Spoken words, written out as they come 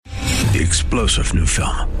The explosive new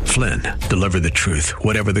film, Flynn, deliver the truth,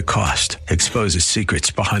 whatever the cost, exposes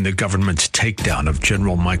secrets behind the government's takedown of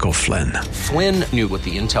General Michael Flynn. Flynn knew what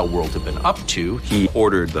the intel world had been up to. He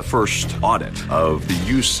ordered the first audit of the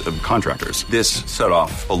use of contractors. This set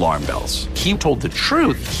off alarm bells. He told the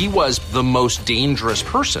truth. He was the most dangerous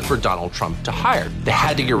person for Donald Trump to hire. They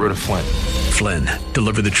had to get rid of Flynn. Flynn,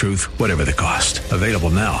 deliver the truth, whatever the cost. Available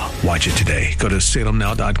now. Watch it today. Go to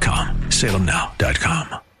salemnow.com.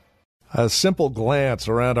 salemnow.com. A simple glance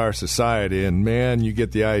around our society, and man, you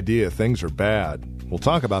get the idea things are bad. We'll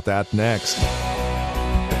talk about that next.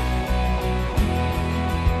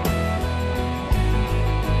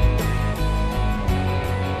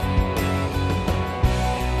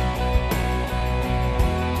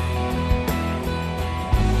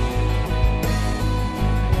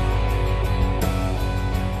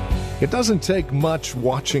 It doesn't take much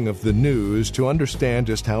watching of the news to understand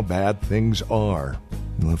just how bad things are.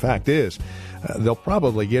 And the fact is, they'll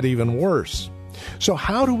probably get even worse. So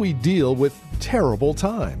how do we deal with terrible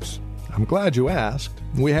times? I'm glad you asked.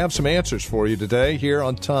 We have some answers for you today here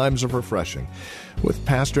on Times of Refreshing with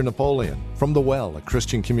Pastor Napoleon from The Well, a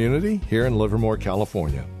Christian community here in Livermore,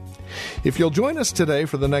 California. If you'll join us today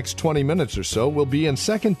for the next 20 minutes or so, we'll be in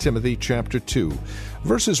 2 Timothy chapter 2,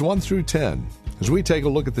 verses 1 through 10, as we take a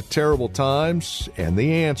look at the terrible times and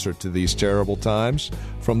the answer to these terrible times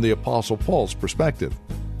from the Apostle Paul's perspective.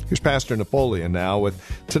 Here's Pastor Napoleon now with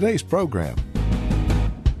today's program.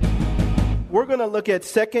 We're going to look at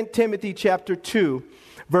 2 Timothy chapter 2,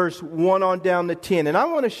 verse 1 on down to 10. And I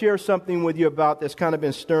want to share something with you about that's kind of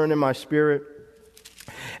been stirring in my spirit.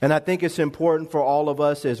 And I think it's important for all of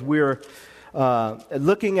us as we're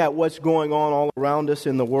looking at what's going on all around us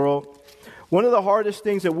in the world. One of the hardest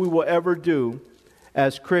things that we will ever do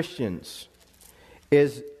as Christians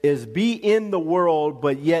is be in the world,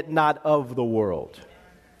 but yet not of the world.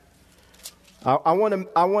 I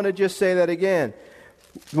want to just say that again.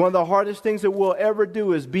 One of the hardest things that we'll ever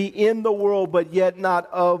do is be in the world, but yet not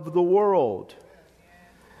of the world.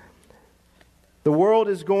 The world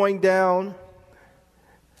is going down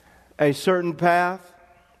a certain path.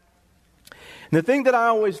 And the thing that I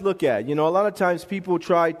always look at, a lot of times people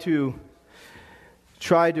try to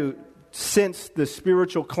sense the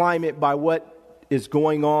spiritual climate by what is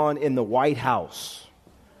going on in the White House,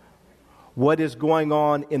 what is going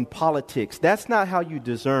on in politics. That's not how you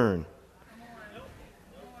discern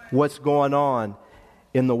what's going on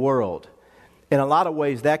in the world. In a lot of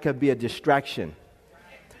ways, that could be a distraction.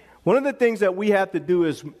 One of the things that we have to do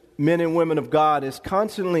as men and women of God is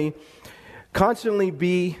constantly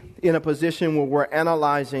be in a position where we're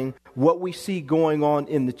analyzing what we see going on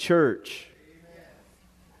in the church.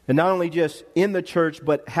 And not only just in the church,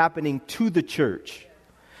 but happening to the church.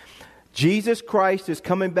 Jesus Christ is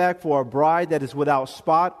coming back for a bride that is without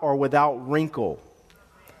spot or without wrinkle.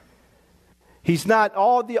 He's not,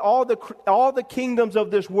 all the kingdoms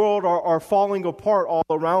of this world are falling apart all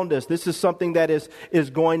around us. This is something that is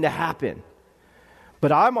going to happen.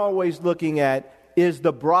 But I'm always looking at, is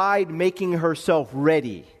the bride making herself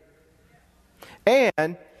ready?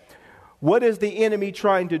 And what is the enemy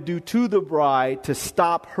trying to do to the bride to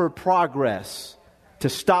stop her progress, to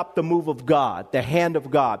stop the move of God, the hand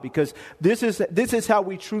of God? Because this is how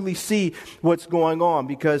we truly see what's going on.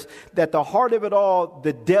 Because at the heart of it all,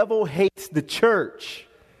 the devil hates the church.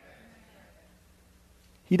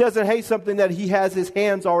 He doesn't hate something that he has his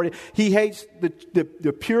hands already. He hates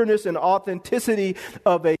the pureness and authenticity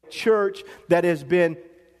of a church that has been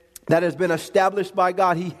established by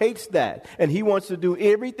God. He hates that. And he wants to do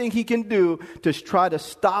everything he can do to try to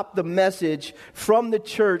stop the message from the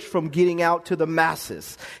church from getting out to the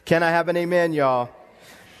masses. Can I have an amen, y'all?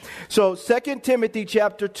 So 2 Timothy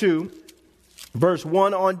chapter 2, verse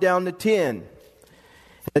 1 on down to 10.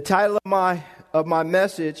 The title of my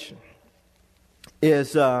message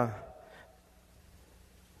is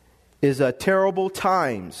Terrible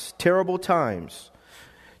Times. Terrible Times.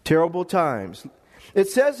 Terrible Times. It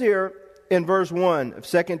says here in verse 1 of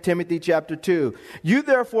 2 Timothy chapter 2, "You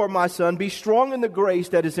therefore, my son, be strong in the grace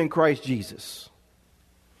that is in Christ Jesus.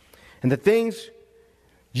 And the things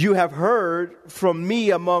you have heard from me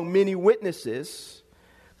among many witnesses,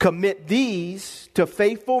 commit these to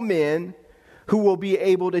faithful men who will be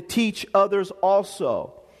able to teach others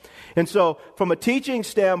also." And so from a teaching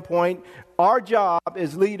standpoint, our job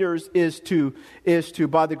as leaders is to,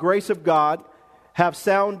 by the grace of God, have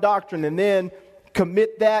sound doctrine and then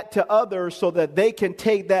commit that to others so that they can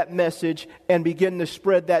take that message and begin to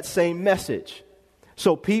spread that same message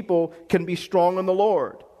so people can be strong in the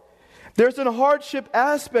Lord. There's a hardship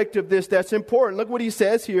aspect of this that's important. Look what he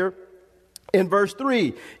says here in verse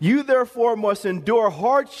 3. "You therefore must endure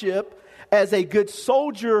hardship as a good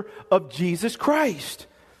soldier of Jesus Christ.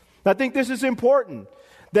 I think this is important,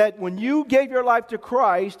 that when you gave your life to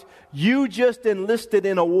Christ, you just enlisted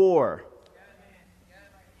in a war.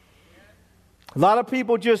 A lot of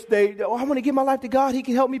people I want to give my life to God. He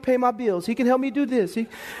can help me pay my bills. He can help me do this.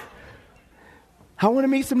 I want to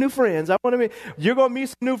meet some new friends. You're going to meet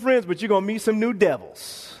some new friends, but you're going to meet some new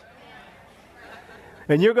devils.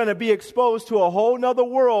 And you're going to be exposed to a whole nother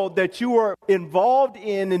world that you were involved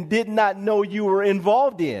in and did not know you were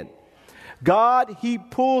involved in. God, He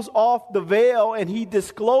pulls off the veil and He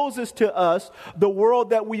discloses to us the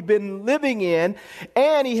world that we've been living in,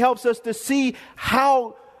 and He helps us to see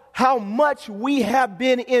how much we have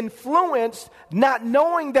been influenced, not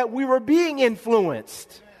knowing that we were being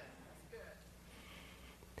influenced.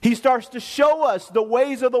 He starts to show us the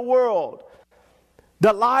ways of the world,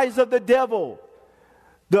 the lies of the devil,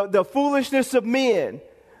 the foolishness of men,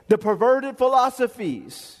 the perverted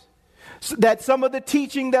philosophies, that some of the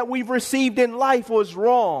teaching that we've received in life was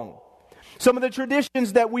wrong. Some of the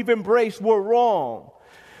traditions that we've embraced were wrong.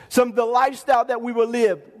 Some of the lifestyle that we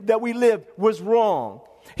lived was wrong.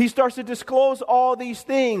 He starts to disclose all these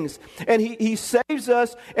things, and he saves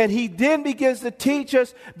us, and He then begins to teach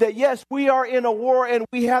us that yes, we are in a war and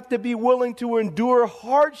we have to be willing to endure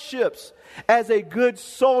hardships as a good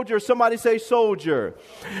soldier. Somebody say soldier.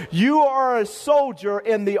 You are a soldier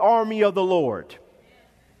in the army of the Lord.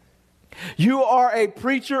 You are a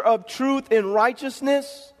preacher of truth and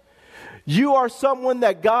righteousness. You are someone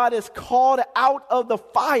that God has called out of the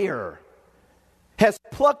fire, has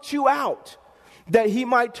plucked you out, that He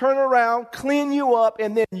might turn around, clean you up,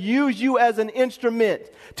 and then use you as an instrument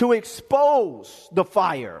to expose the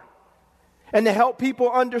fire and to help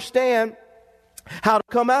people understand how to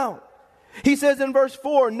come out. He says in verse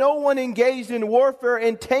 4, no one engaged in warfare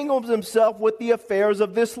entangles himself with the affairs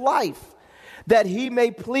of this life, that he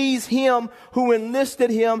may please Him who enlisted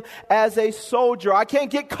him as a soldier. I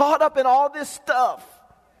can't get caught up in all this stuff.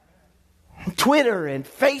 Twitter and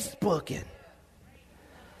Facebook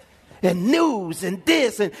and news and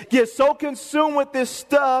this, and get so consumed with this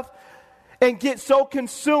stuff and get so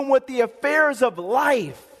consumed with the affairs of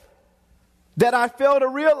life that I fail to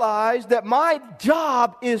realize that my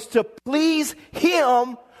job is to please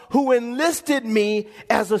Him who enlisted me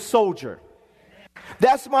as a soldier.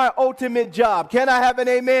 That's my ultimate job. Can I have an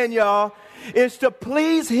amen, y'all? Is to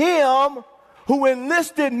please Him who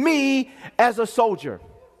enlisted me as a soldier.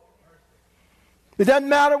 It doesn't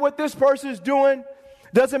matter what this person is doing.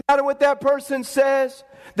 Doesn't matter what that person says,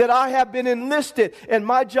 that I have been enlisted, and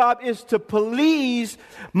my job is to please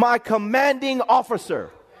my commanding officer.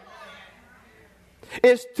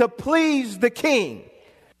 It's to please the King,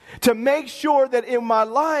 to make sure that in my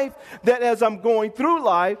life, that as I'm going through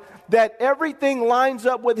life, that everything lines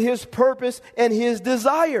up with His purpose and His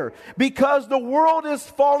desire, because the world is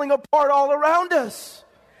falling apart all around us.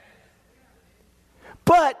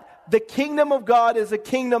 But the kingdom of God is a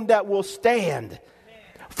kingdom that will stand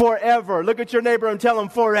forever. Look at your neighbor and tell him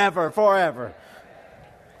forever, forever.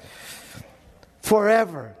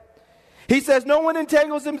 Forever. He says no one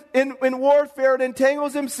entangles him in warfare and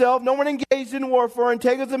entangles himself. No one engaged in warfare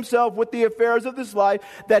entangles himself with the affairs of this life,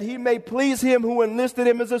 that he may please Him who enlisted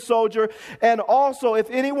him as a soldier. And also, if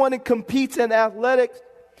anyone competes in athletics,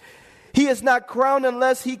 he is not crowned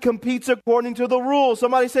unless he competes according to the rules.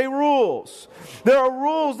 Somebody say rules. There are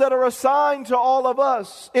rules that are assigned to all of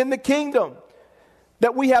us in the kingdom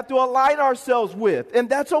that we have to align ourselves with, and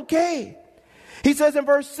that's okay. He says in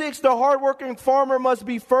verse 6, the hardworking farmer must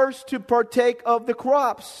be first to partake of the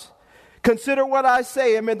crops. Consider what I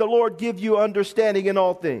say, and may the Lord give you understanding in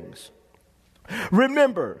all things.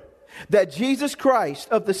 Remember that Jesus Christ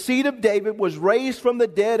of the seed of David was raised from the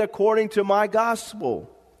dead according to my gospel.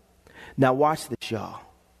 Now watch this, y'all.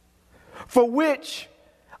 For which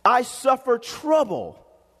I suffer trouble.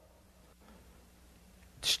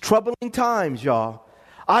 It's troubling times, y'all.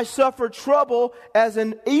 I suffer trouble as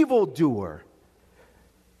an evildoer,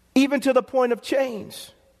 even to the point of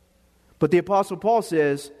chains. But the Apostle Paul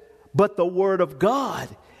says, but the word of God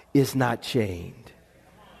is not chained.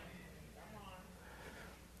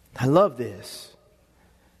 I love this.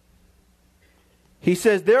 He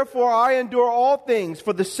says, therefore I endure all things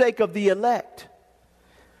for the sake of the elect,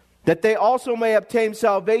 that they also may obtain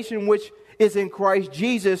salvation which is in Christ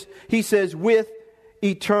Jesus, he says, with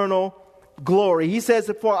eternal glory. He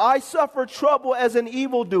says, for I suffer trouble as an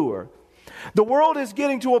evildoer. The world is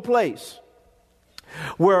getting to a place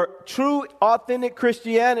where true, authentic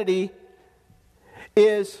Christianity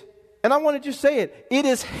is, and I want to just say it, it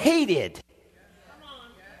is hated.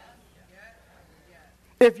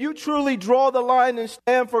 If you truly draw the line and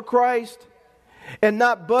stand for Christ, and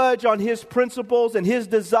not budge on His principles and His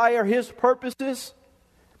desire, His purposes,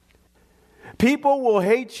 people will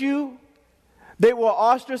hate you. They will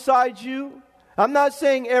ostracize you. I'm not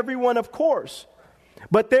saying everyone, of course,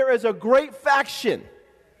 but there is a great faction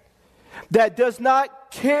that does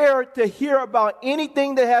not care to hear about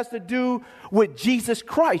anything that has to do with Jesus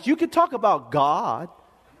Christ. You can talk about God.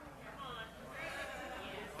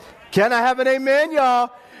 Can I have an amen,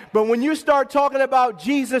 y'all? But when you start talking about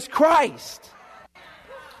Jesus Christ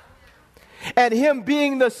and Him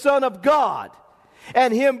being the Son of God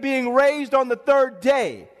and Him being raised on the third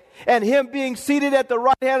day and Him being seated at the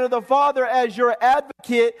right hand of the Father as your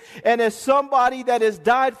advocate and as somebody that has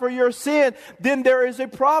died for your sin, then there is a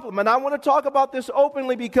problem. And I want to talk about this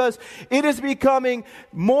openly because it is becoming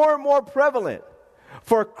more and more prevalent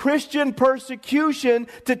for Christian persecution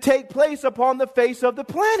to take place upon the face of the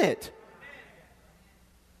planet.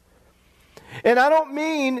 And I don't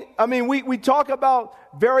mean, we talk about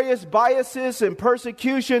various biases and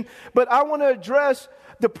persecution, but I want to address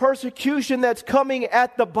the persecution that's coming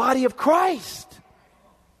at the body of Christ.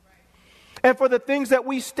 And for the things that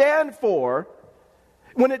we stand for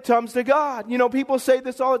when it comes to God. You know, people say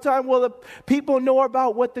this all the time, well, the people know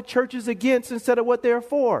about what the church is against instead of what they're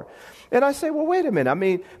for. And I say, well, wait a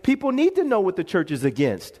minute. People need to know what the church is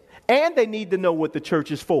against, and they need to know what the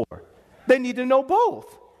church is for. They need to know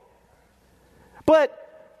both. But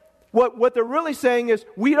what they're really saying is,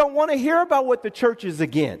 we don't want to hear about what the church is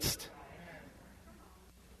against.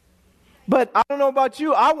 But I don't know about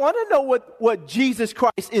you. I want to know what Jesus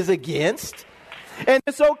Christ is against. And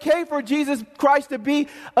it's okay for Jesus Christ to be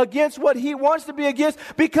against what He wants to be against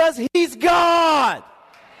because He's God.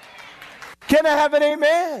 Can I have an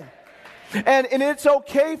amen? And it's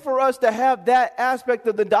okay for us to have that aspect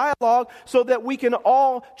of the dialogue so that we can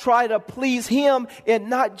all try to please Him and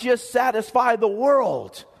not just satisfy the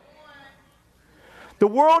world. The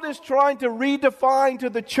world is trying to redefine to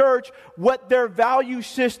the church what their value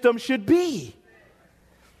system should be.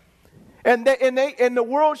 And the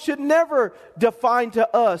world should never define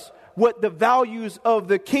to us what the values of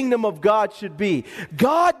the kingdom of God should be.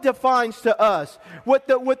 God defines to us what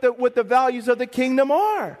the values of the kingdom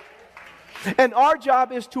are. And our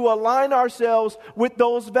job is to align ourselves with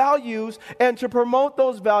those values and to promote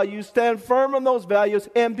those values, stand firm on those values,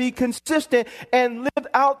 and be consistent and live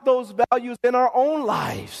out those values in our own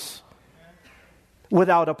lives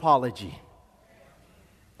without apology.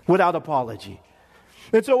 Without apology.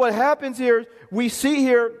 And so what happens here, we see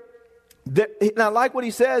here, and I like what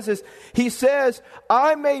he says, is he says,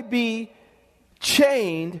 I may be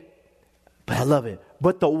chained, but I love it,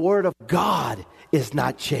 but the word of God is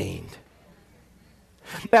not chained.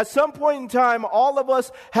 At some point in time, all of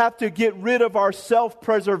us have to get rid of our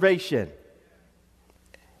self-preservation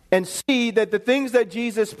and see that the things that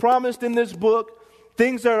Jesus promised in this book,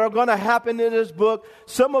 things that are going to happen in this book,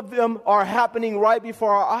 some of them are happening right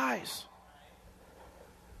before our eyes.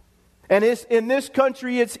 And in this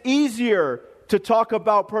country, it's easier to talk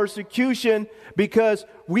about persecution because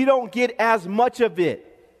we don't get as much of it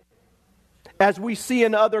as we see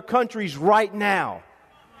in other countries right now.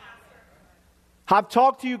 I've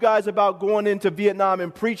talked to you guys about going into Vietnam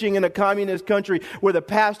and preaching in a communist country where the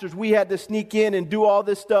pastors, we had to sneak in and do all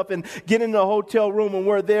this stuff and get in a hotel room, and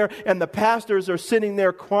we're there and the pastors are sitting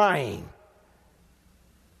there crying.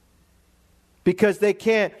 Because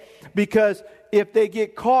if they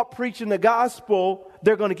get caught preaching the gospel,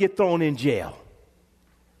 they're going to get thrown in jail.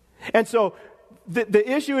 And so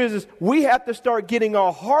the issue is we have to start getting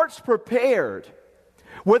our hearts prepared.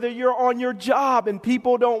 Whether you're on your job and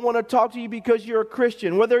people don't want to talk to you because you're a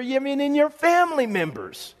Christian, whether you're in your family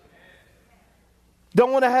members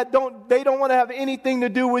don't want to have anything to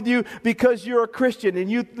do with you because you're a Christian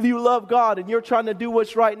and you love God and you're trying to do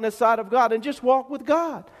what's right in the sight of God and just walk with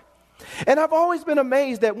God. And I've always been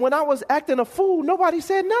amazed that when I was acting a fool, nobody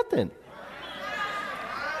said nothing.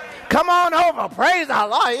 Come on over, praise the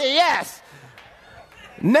Lord, yes.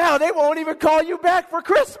 Now they won't even call you back for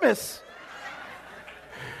Christmas.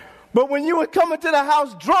 But when you were coming to the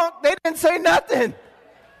house drunk, they didn't say nothing.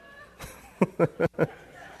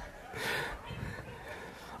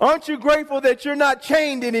 Aren't you grateful that you're not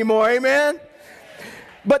chained anymore? Amen?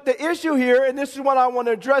 But the issue here, and this is what I want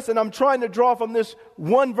to address, and I'm trying to draw from this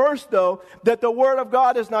one verse, though, that the Word of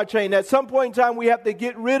God is not chained. At some point in time, we have to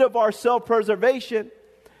get rid of our self-preservation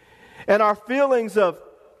and our feelings of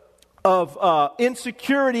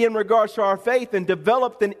insecurity in regards to our faith and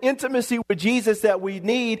develop an intimacy with Jesus that we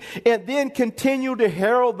need, and then continue to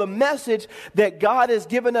herald the message that God has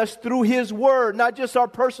given us through His Word, not just our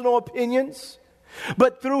personal opinions,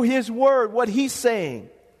 but through His Word, what He's saying.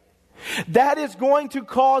 That is going to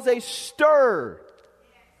cause a stir.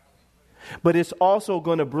 But it's also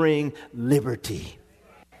going to bring liberty.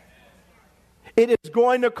 It is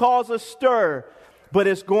going to cause a stir, but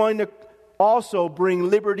it's going to also bring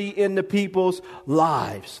liberty into people's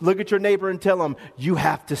lives. Look at your neighbor and tell them, you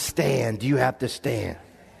have to stand. You have to stand.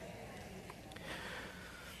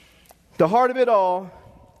 The heart of it all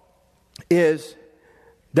is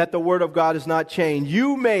that the Word of God is not changed.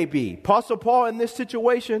 You may be. Apostle Paul in this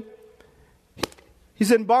situation,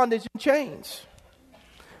 he's in bondage and chains.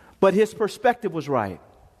 But his perspective was right.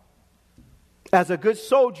 As a good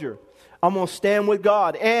soldier, I'm going to stand with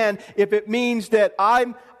God. And if it means that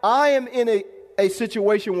I am in a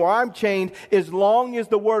situation where I'm chained, as long as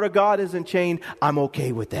the Word of God isn't chained, I'm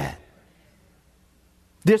okay with that.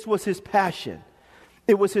 This was his passion.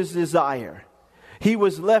 It was his desire. He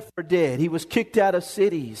was left for dead. He was kicked out of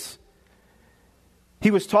cities.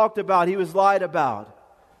 He was talked about. He was lied about.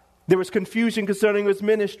 There was confusion concerning his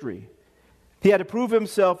ministry. He had to prove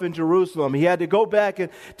himself in Jerusalem. He had to go back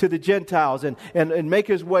to the Gentiles and make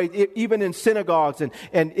his way, even in synagogues.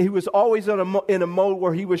 And he was always in a mode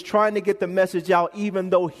where he was trying to get the message out,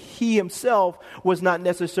 even though he himself was not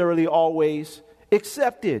necessarily always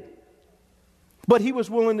accepted. But he was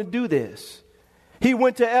willing to do this. He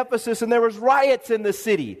went to Ephesus and there was riots in the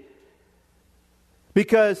city.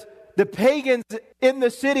 Because the pagans in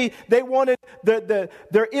the city, they wanted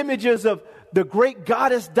their images of the great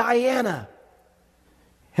goddess Diana.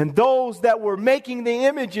 And those that were making the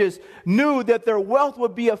images knew that their wealth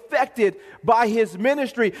would be affected by his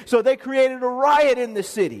ministry. So they created a riot in the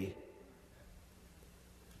city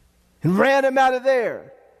and ran him out of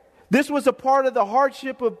there. This was a part of the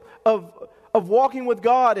hardship of walking with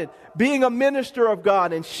God and being a minister of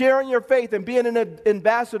God and sharing your faith and being an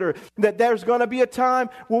ambassador, that there's going to be a time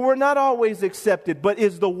where we're not always accepted, but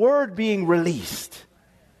is the word being released?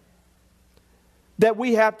 That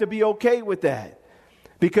we have to be okay with that.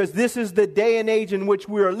 Because this is the day and age in which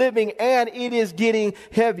we are living, and it is getting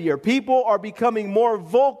heavier. People are becoming more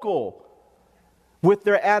vocal with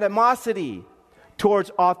their animosity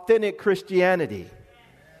towards authentic Christianity.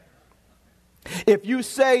 If you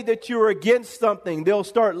say that you're against something, they'll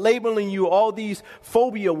start labeling you all these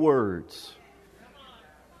phobia words.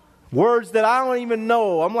 Words that I don't even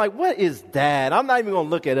know. I'm like, what is that? I'm not even going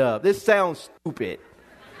to look it up. This sounds stupid.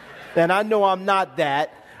 And I know I'm not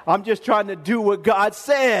that. I'm just trying to do what God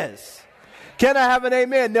says. Can I have an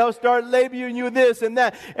amen? They'll start labeling you this and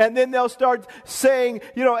that. And then they'll start saying,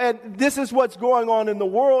 and this is what's going on in the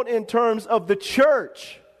world in terms of the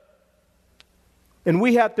church. And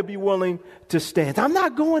we have to be willing to stand. I'm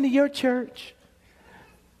not going to your church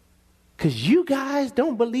because you guys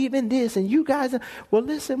don't believe in this. And you guys, well,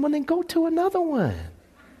 listen, then go to another one.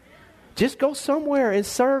 Just go somewhere and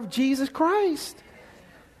serve Jesus Christ.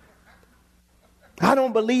 I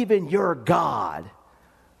don't believe in your God.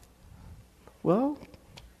 Well,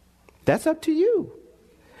 that's up to you.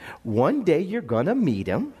 One day you're going to meet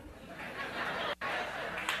him.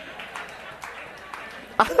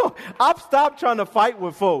 I've stopped trying to fight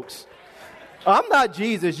with folks. I'm not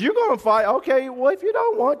Jesus. You're going to fight. Okay, well, if you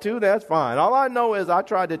don't want to, that's fine. All I know is I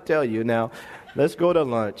tried to tell you. Now, let's go to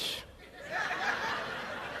lunch.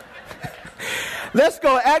 Let's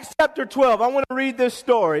go. Acts chapter 12. I want to read this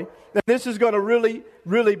story. And this is going to really,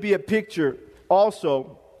 really be a picture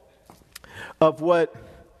also of what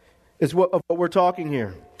we're talking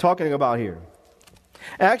about here.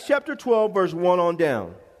 Acts chapter 12, verse 1 on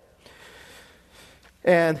down.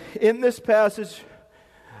 And in this passage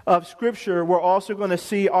of Scripture, we're also going to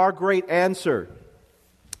see our great answer.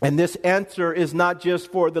 And this answer is not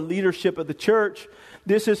just for the leadership of the church.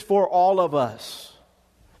 This is for all of us.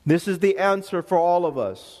 This is the answer for all of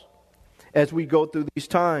us as we go through these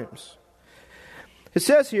times. It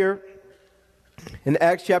says here in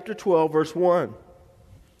Acts chapter 12, verse 1.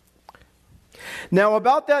 Now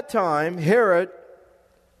about that time, Herod,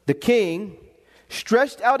 the king,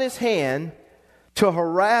 stretched out his hand to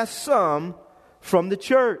harass some from the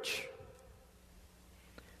church.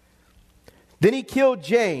 Then he killed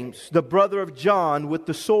James, the brother of John, with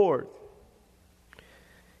the sword.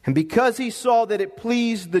 And because he saw that it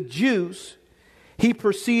pleased the Jews, he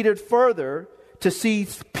proceeded further to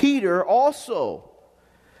seize Peter also.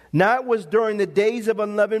 Now it was during the days of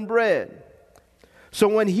unleavened bread. So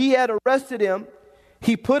when he had arrested him,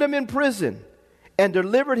 he put him in prison and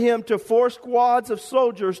delivered him to 4 squads of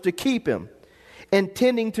soldiers to keep him,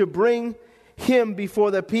 intending to bring him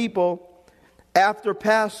before the people after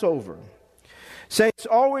Passover. Saints,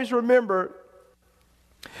 always remember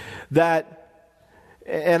that,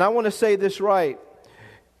 and I want to say this right,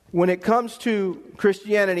 when it comes to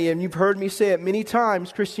Christianity, and you've heard me say it many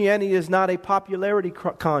times, Christianity is not a popularity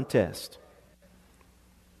contest.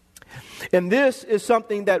 And this is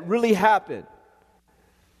something that really happened.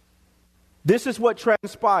 This is what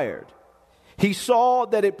transpired. He saw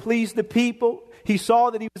that it pleased the people. He saw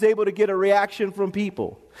that he was able to get a reaction from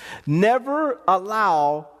people. Never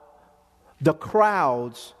allow the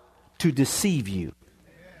crowds to deceive you.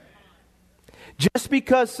 Just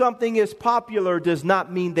because something is popular does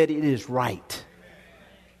not mean that it is right.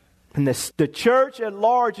 And the church at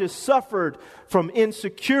large has suffered from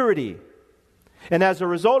insecurity. And as a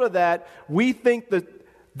result of that, we think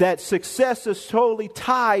that success is totally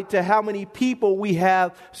tied to how many people we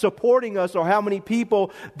have supporting us or how many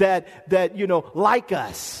people that like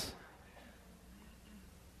us.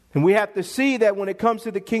 And we have to see that when it comes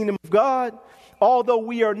to the kingdom of God, although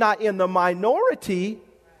we are not in the minority,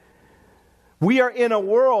 we are in a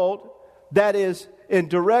world that is in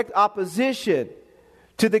direct opposition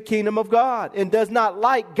to the kingdom of God and does not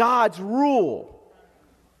like God's rule.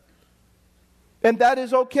 And that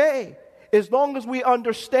is okay, as long as we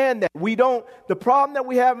understand that. The problem that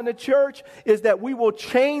we have in the church is that we will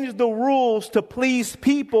change the rules to please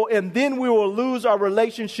people, and then we will lose our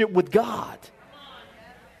relationship with God.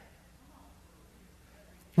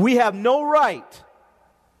 We have no right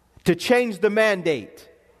to change the mandate.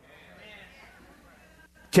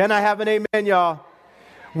 Can I have an amen, y'all?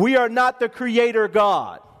 We are not the creator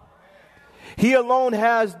God. He alone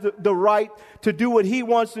has the right to do what he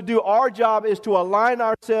wants to do. Our job is to align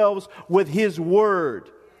ourselves with his word.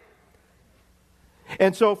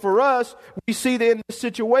 And so for us, we see that in this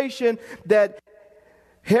situation that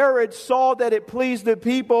Herod saw that it pleased the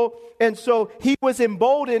people, and so he was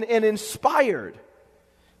emboldened and inspired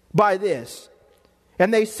by this.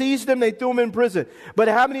 And they seized him, they threw him in prison. But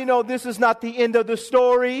how many know this is not the end of the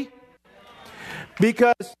story?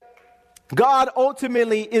 Because God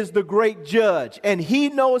ultimately is the great judge, and he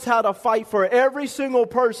knows how to fight for every single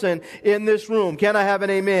person in this room. Can I have an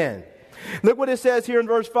amen? Look what it says here in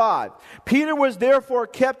verse 5. Peter was therefore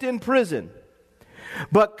kept in prison,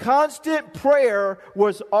 but constant prayer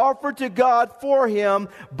was offered to God for him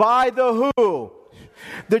by the who?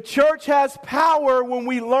 The church has power when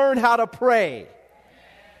we learn how to pray.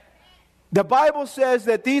 The Bible says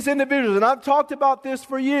that these individuals, and I've talked about this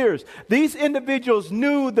for years, these individuals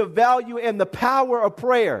knew the value and the power of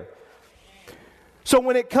prayer. So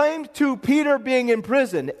when it came to Peter being in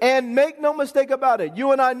prison, and make no mistake about it,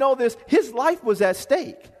 you and I know this, his life was at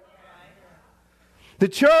stake. The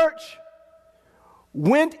church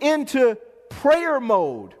went into prayer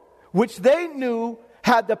mode, which they knew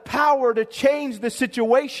had the power to change the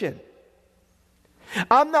situation.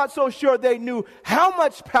 I'm not so sure they knew how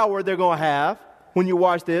much power they're going to have when you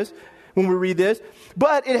watch this, when we read this.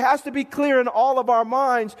 But it has to be clear in all of our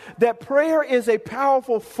minds that prayer is a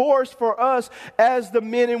powerful force for us as the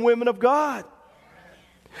men and women of God.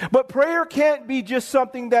 But prayer can't be just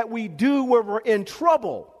something that we do when we're in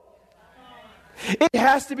trouble. It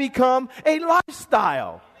has to become a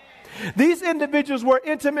lifestyle. These individuals were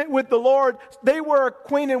intimate with the Lord. They were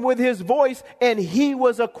acquainted with his voice, and he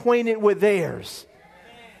was acquainted with theirs.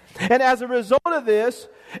 And as a result of this,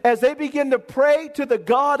 as they begin to pray to the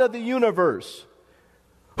God of the universe,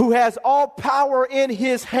 who has all power in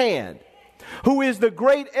his hand, who is the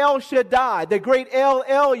great El Shaddai, the great El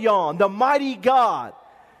Elyon, the mighty God,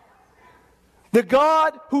 the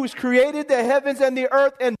God who's created the heavens and the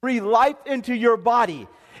earth and breathed life into your body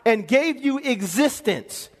and gave you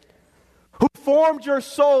existence, who formed your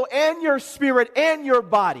soul and your spirit and your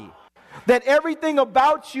body, that everything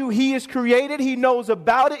about you he has created, he knows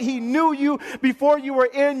about it. He knew you before you were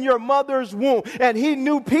in your mother's womb, and he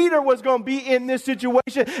knew Peter was going to be in this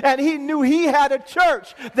situation, and he knew he had a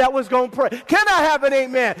church that was going to pray. Can I have an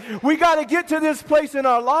amen? We got to get to this place in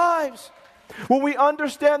our lives when we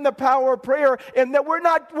understand the power of prayer, and that we're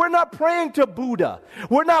not praying to Buddha.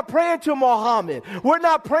 We're not praying to Muhammad. We're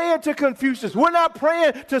not praying to Confucius. We're not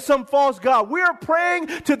praying to some false god. We're praying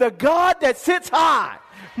to the God that sits high.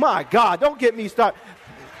 My God, don't get me started.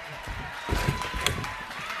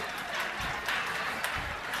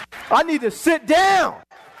 I need to sit down,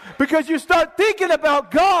 because you start thinking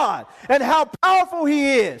about God and how powerful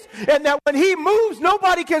he is, and that when he moves,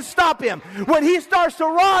 nobody can stop him. When he starts to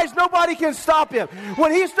rise, nobody can stop him.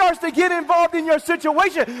 When he starts to get involved in your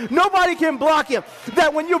situation, nobody can block him.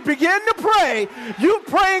 That when you begin to pray, you're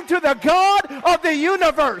praying to the God of the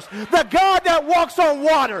universe, the God that walks on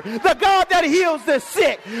water, the God that heals the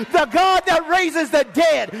sick, the God that raises the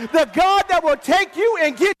dead, the God that will take you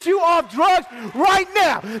and get you off drugs right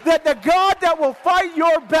now, that the God that will fight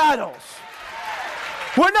your battles.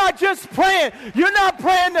 We're not just praying. You're not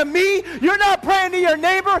praying to me. You're not praying to your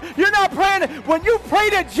neighbor. You're not praying when you pray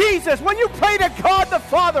to Jesus, when you pray to God the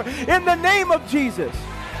Father in the name of Jesus.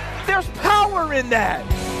 There's power in that.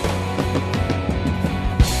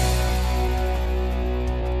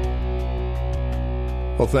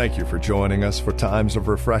 Well, thank you for joining us for Times of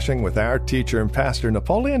Refreshing with our teacher and pastor,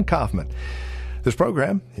 Napoleon Kaufman. This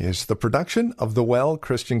program is the production of the Well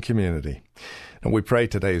Christian Community. And we pray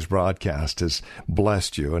today's broadcast has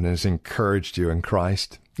blessed you and has encouraged you in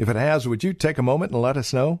Christ. If it has, would you take a moment and let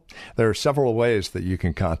us know? There are several ways that you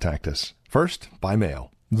can contact us. First, by mail.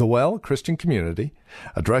 The Well Christian Community.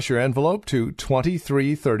 Address your envelope to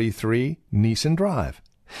 2333 Neeson Drive.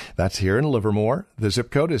 That's here in Livermore. The zip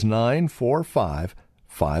code is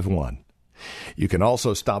 94551. You can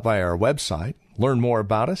also stop by our website, learn more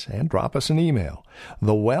about us, and drop us an email,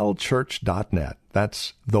 thewellchurch.net.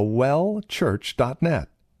 That's thewellchurch.net.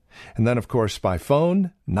 And then, of course, by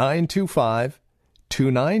phone,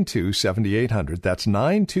 925-292-7800. That's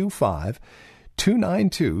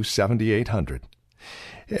 925-292-7800.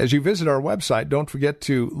 As you visit our website, don't forget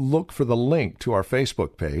to look for the link to our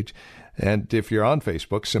Facebook page. And if you're on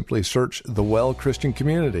Facebook, simply search The Well Christian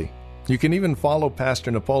Community. You can even follow Pastor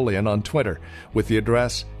Napoleon on Twitter with the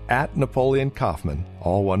address @Napoleon Kaufman,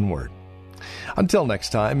 all one word. Until next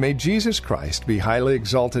time, may Jesus Christ be highly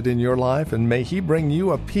exalted in your life, and may He bring you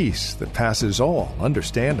a peace that passes all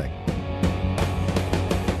understanding.